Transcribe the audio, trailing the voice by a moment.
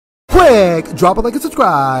Quick, drop a like and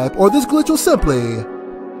subscribe, or this glitch will simply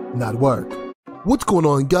not work. What's going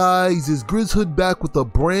on, guys? It's GrizzHood back with a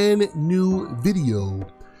brand new video.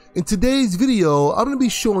 In today's video, I'm going to be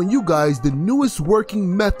showing you guys the newest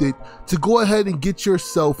working method to go ahead and get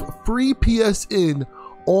yourself free PSN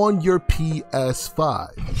on your PS5.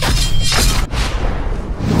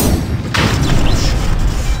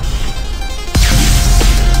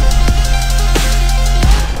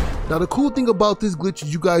 Now the cool thing about this glitch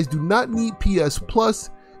is you guys do not need PS Plus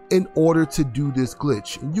in order to do this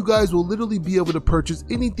glitch. And you guys will literally be able to purchase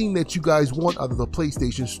anything that you guys want out of the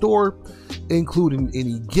PlayStation Store, including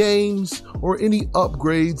any games or any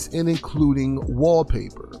upgrades and including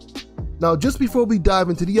wallpaper. Now just before we dive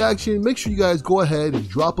into the action, make sure you guys go ahead and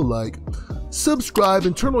drop a like, subscribe,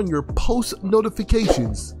 and turn on your post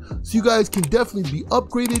notifications so you guys can definitely be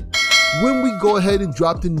upgraded when we go ahead and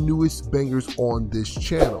drop the newest bangers on this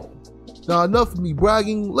channel. Now enough of me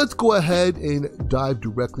bragging, let's go ahead and dive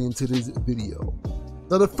directly into this video.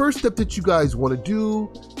 Now the first step that you guys want to do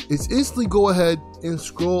is instantly go ahead and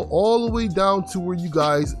scroll all the way down to where you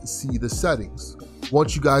guys see the settings.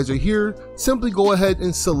 Once you guys are here, simply go ahead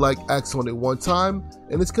and select X on it one time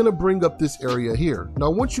and it's going to bring up this area here.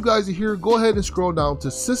 Now once you guys are here, go ahead and scroll down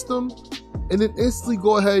to System and then instantly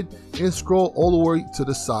go ahead and scroll all the way to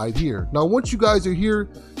the side here. Now once you guys are here,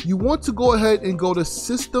 you want to go ahead and go to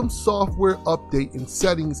System Software Update and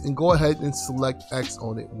Settings and go ahead and select X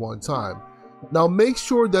on it one time. Now make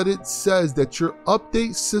sure that it says that your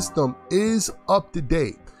update system is up to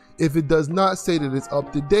date. If it does not say that it's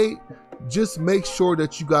up to date, just make sure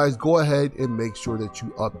that you guys go ahead and make sure that you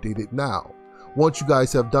update it now. Once you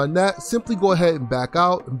guys have done that, simply go ahead and back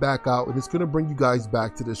out, and it's going to bring you guys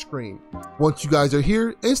back to the screen. Once you guys are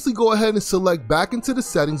here, instantly go ahead and select back into the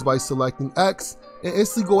settings by selecting X, and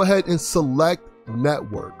instantly go ahead and select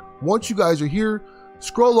Network. Once you guys are here,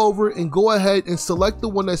 scroll over and go ahead and select the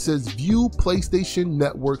one that says View PlayStation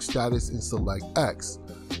Network Status and select X.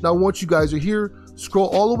 Now once you guys are here, scroll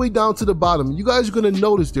all the way down to the bottom. You guys are going to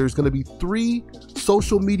notice there's going to be 3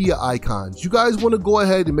 social media icons. You guys want to go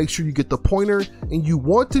ahead and make sure you get the pointer and you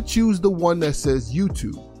want to choose the one that says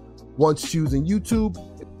YouTube. Once choosing YouTube,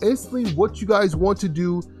 instantly what you guys want to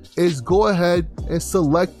do is go ahead and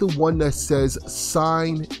select the one that says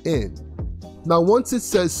Sign In. Now once it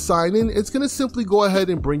says sign in, it's going to simply go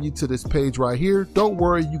ahead and bring you to this page right here. Don't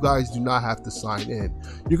worry, you guys do not have to sign in.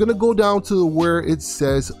 You're going to go down to where it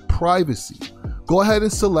says privacy. Go ahead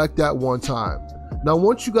and select that one time. Now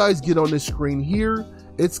once you guys get on this screen here,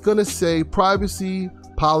 it's going to say privacy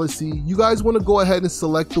policy. You guys want to go ahead and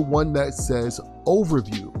select the one that says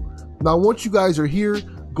overview. Now once you guys are here,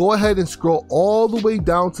 go ahead and scroll all the way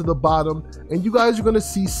down to the bottom and you guys are going to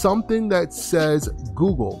see something that says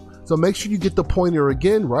Google. So make sure you get the pointer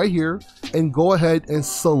again right here and go ahead and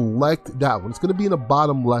select that one. It's going to be in the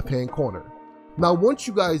bottom left hand corner. Now once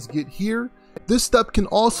you guys get here, this step can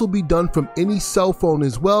also be done from any cell phone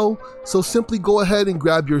as well. So simply go ahead and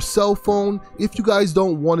grab your cell phone if you guys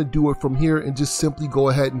don't want to do it from here, and just simply go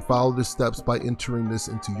ahead and follow the steps by entering this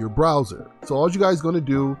into your browser. So all you guys are going to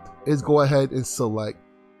do is go ahead and select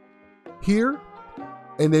here.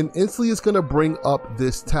 And then instantly it's going to bring up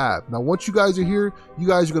this tab. Now once you guys are here, you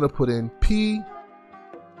guys are going to put in PSN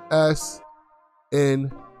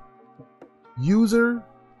user.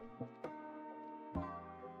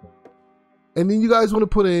 And then you guys want to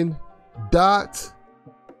put in .com.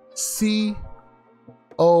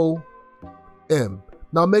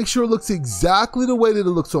 Now make sure it looks exactly the way that it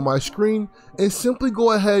looks on my screen and simply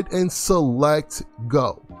go ahead and select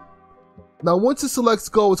go. Now once it selects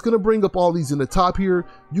go, it's going to bring up all these in the top here.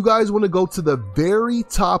 You guys want to go to the very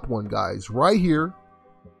top one, guys, right here,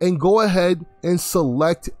 and go ahead and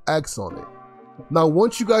select X on it. Now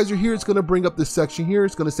once you guys are here, it's going to bring up this section here.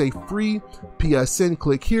 It's going to say free PSN,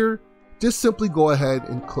 click here. Just simply go ahead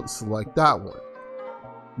and select that one.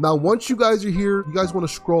 Now once you guys are here, you guys want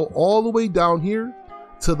to scroll all the way down here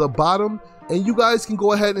to the bottom and you guys can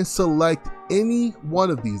go ahead and select any one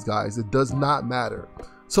of these guys. It does not matter.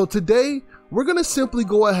 So today we're going to simply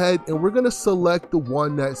go ahead and we're going to select the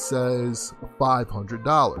one that says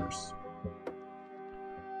 $500.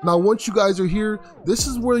 Now once you guys are here, this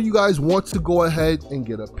is where you guys want to go ahead and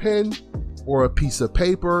get a pen or a piece of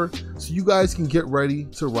paper so you guys can get ready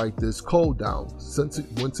to write this code down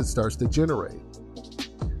once it starts to generate.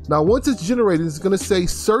 Now once it's generated, it's going to say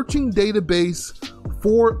searching database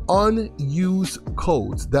for unused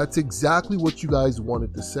codes. That's exactly what you guys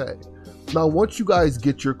wanted to say. Now once you guys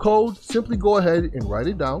get your code, simply go ahead and write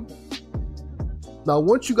it down. Now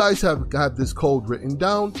once you guys have this code written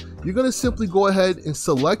down, you're going to simply go ahead and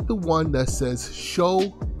select the one that says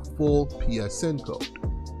show full PSN code.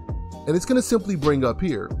 and it's gonna simply bring up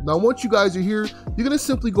here. Now, once you guys are here, you're gonna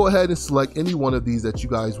simply go ahead and select any one of these that you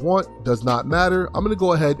guys want. Does not matter. I'm gonna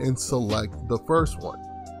go ahead and select the first one,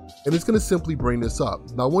 and it's gonna simply bring this up.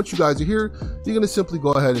 Now, once you guys are here, you're gonna simply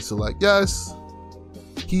go ahead and select yes,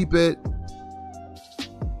 keep it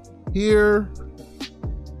here,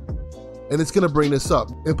 and it's gonna bring this up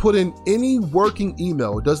and put in any working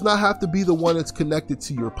email. It does not have to be the one that's connected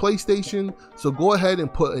to your PlayStation. So go ahead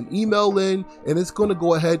and put an email in, and it's gonna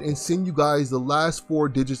go ahead and send you guys the last 4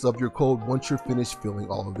 digits of your code once you're finished filling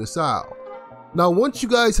all of this out. Now, once you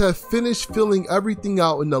guys have finished filling everything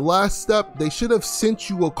out in the last step, they should have sent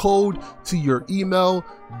you a code to your email.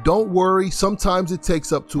 Don't worry, sometimes it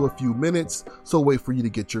takes up to a few minutes, so wait for you to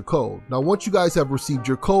get your code. Now, once you guys have received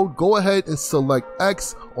your code, go ahead and select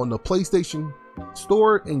X on the PlayStation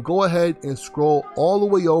Store and go ahead and scroll all the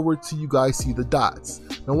way over till you guys see the dots.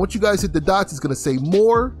 Now, once you guys hit the dots, it's gonna say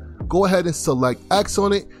more. Go ahead and select X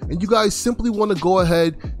on it, and you guys simply want to go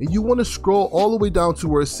ahead and you want to scroll all the way down to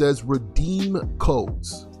where it says redeem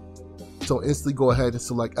codes. So instantly go ahead and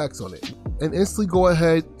select X on it, and instantly go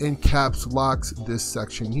ahead and caps locks this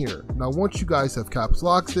section here. Now, once you guys have caps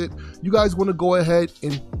locked it, you guys want to go ahead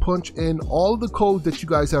and punch in all of the codes that you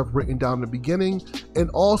guys have written down in the beginning, and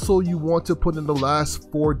also you want to put in the last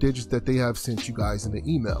 4 digits that they have sent you guys in the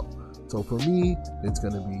email. So for me, it's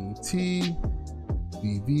going to be T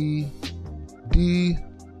BVD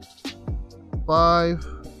 5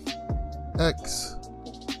 X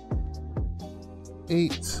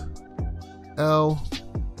 8 L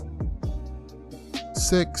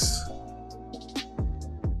 6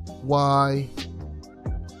 Y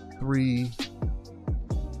 3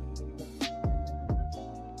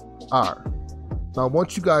 R. Now,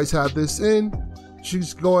 once you guys have this in,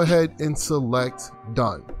 just go ahead and select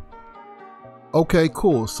done. Okay,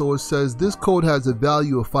 cool. So it says this code has a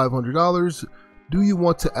value of $500. Do you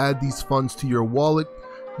want to add these funds to your wallet?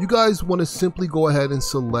 You guys want to simply go ahead and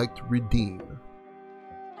select redeem.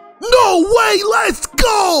 No way, let's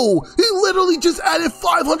go! He literally just added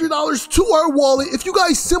 $500 to our wallet. If you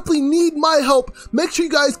guys simply need my help, make sure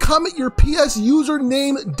you guys comment your PS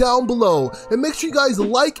username down below. And make sure you guys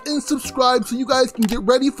like and subscribe so you guys can get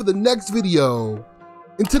ready for the next video.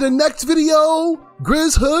 Until the next video,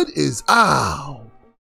 Grizz Hood is out.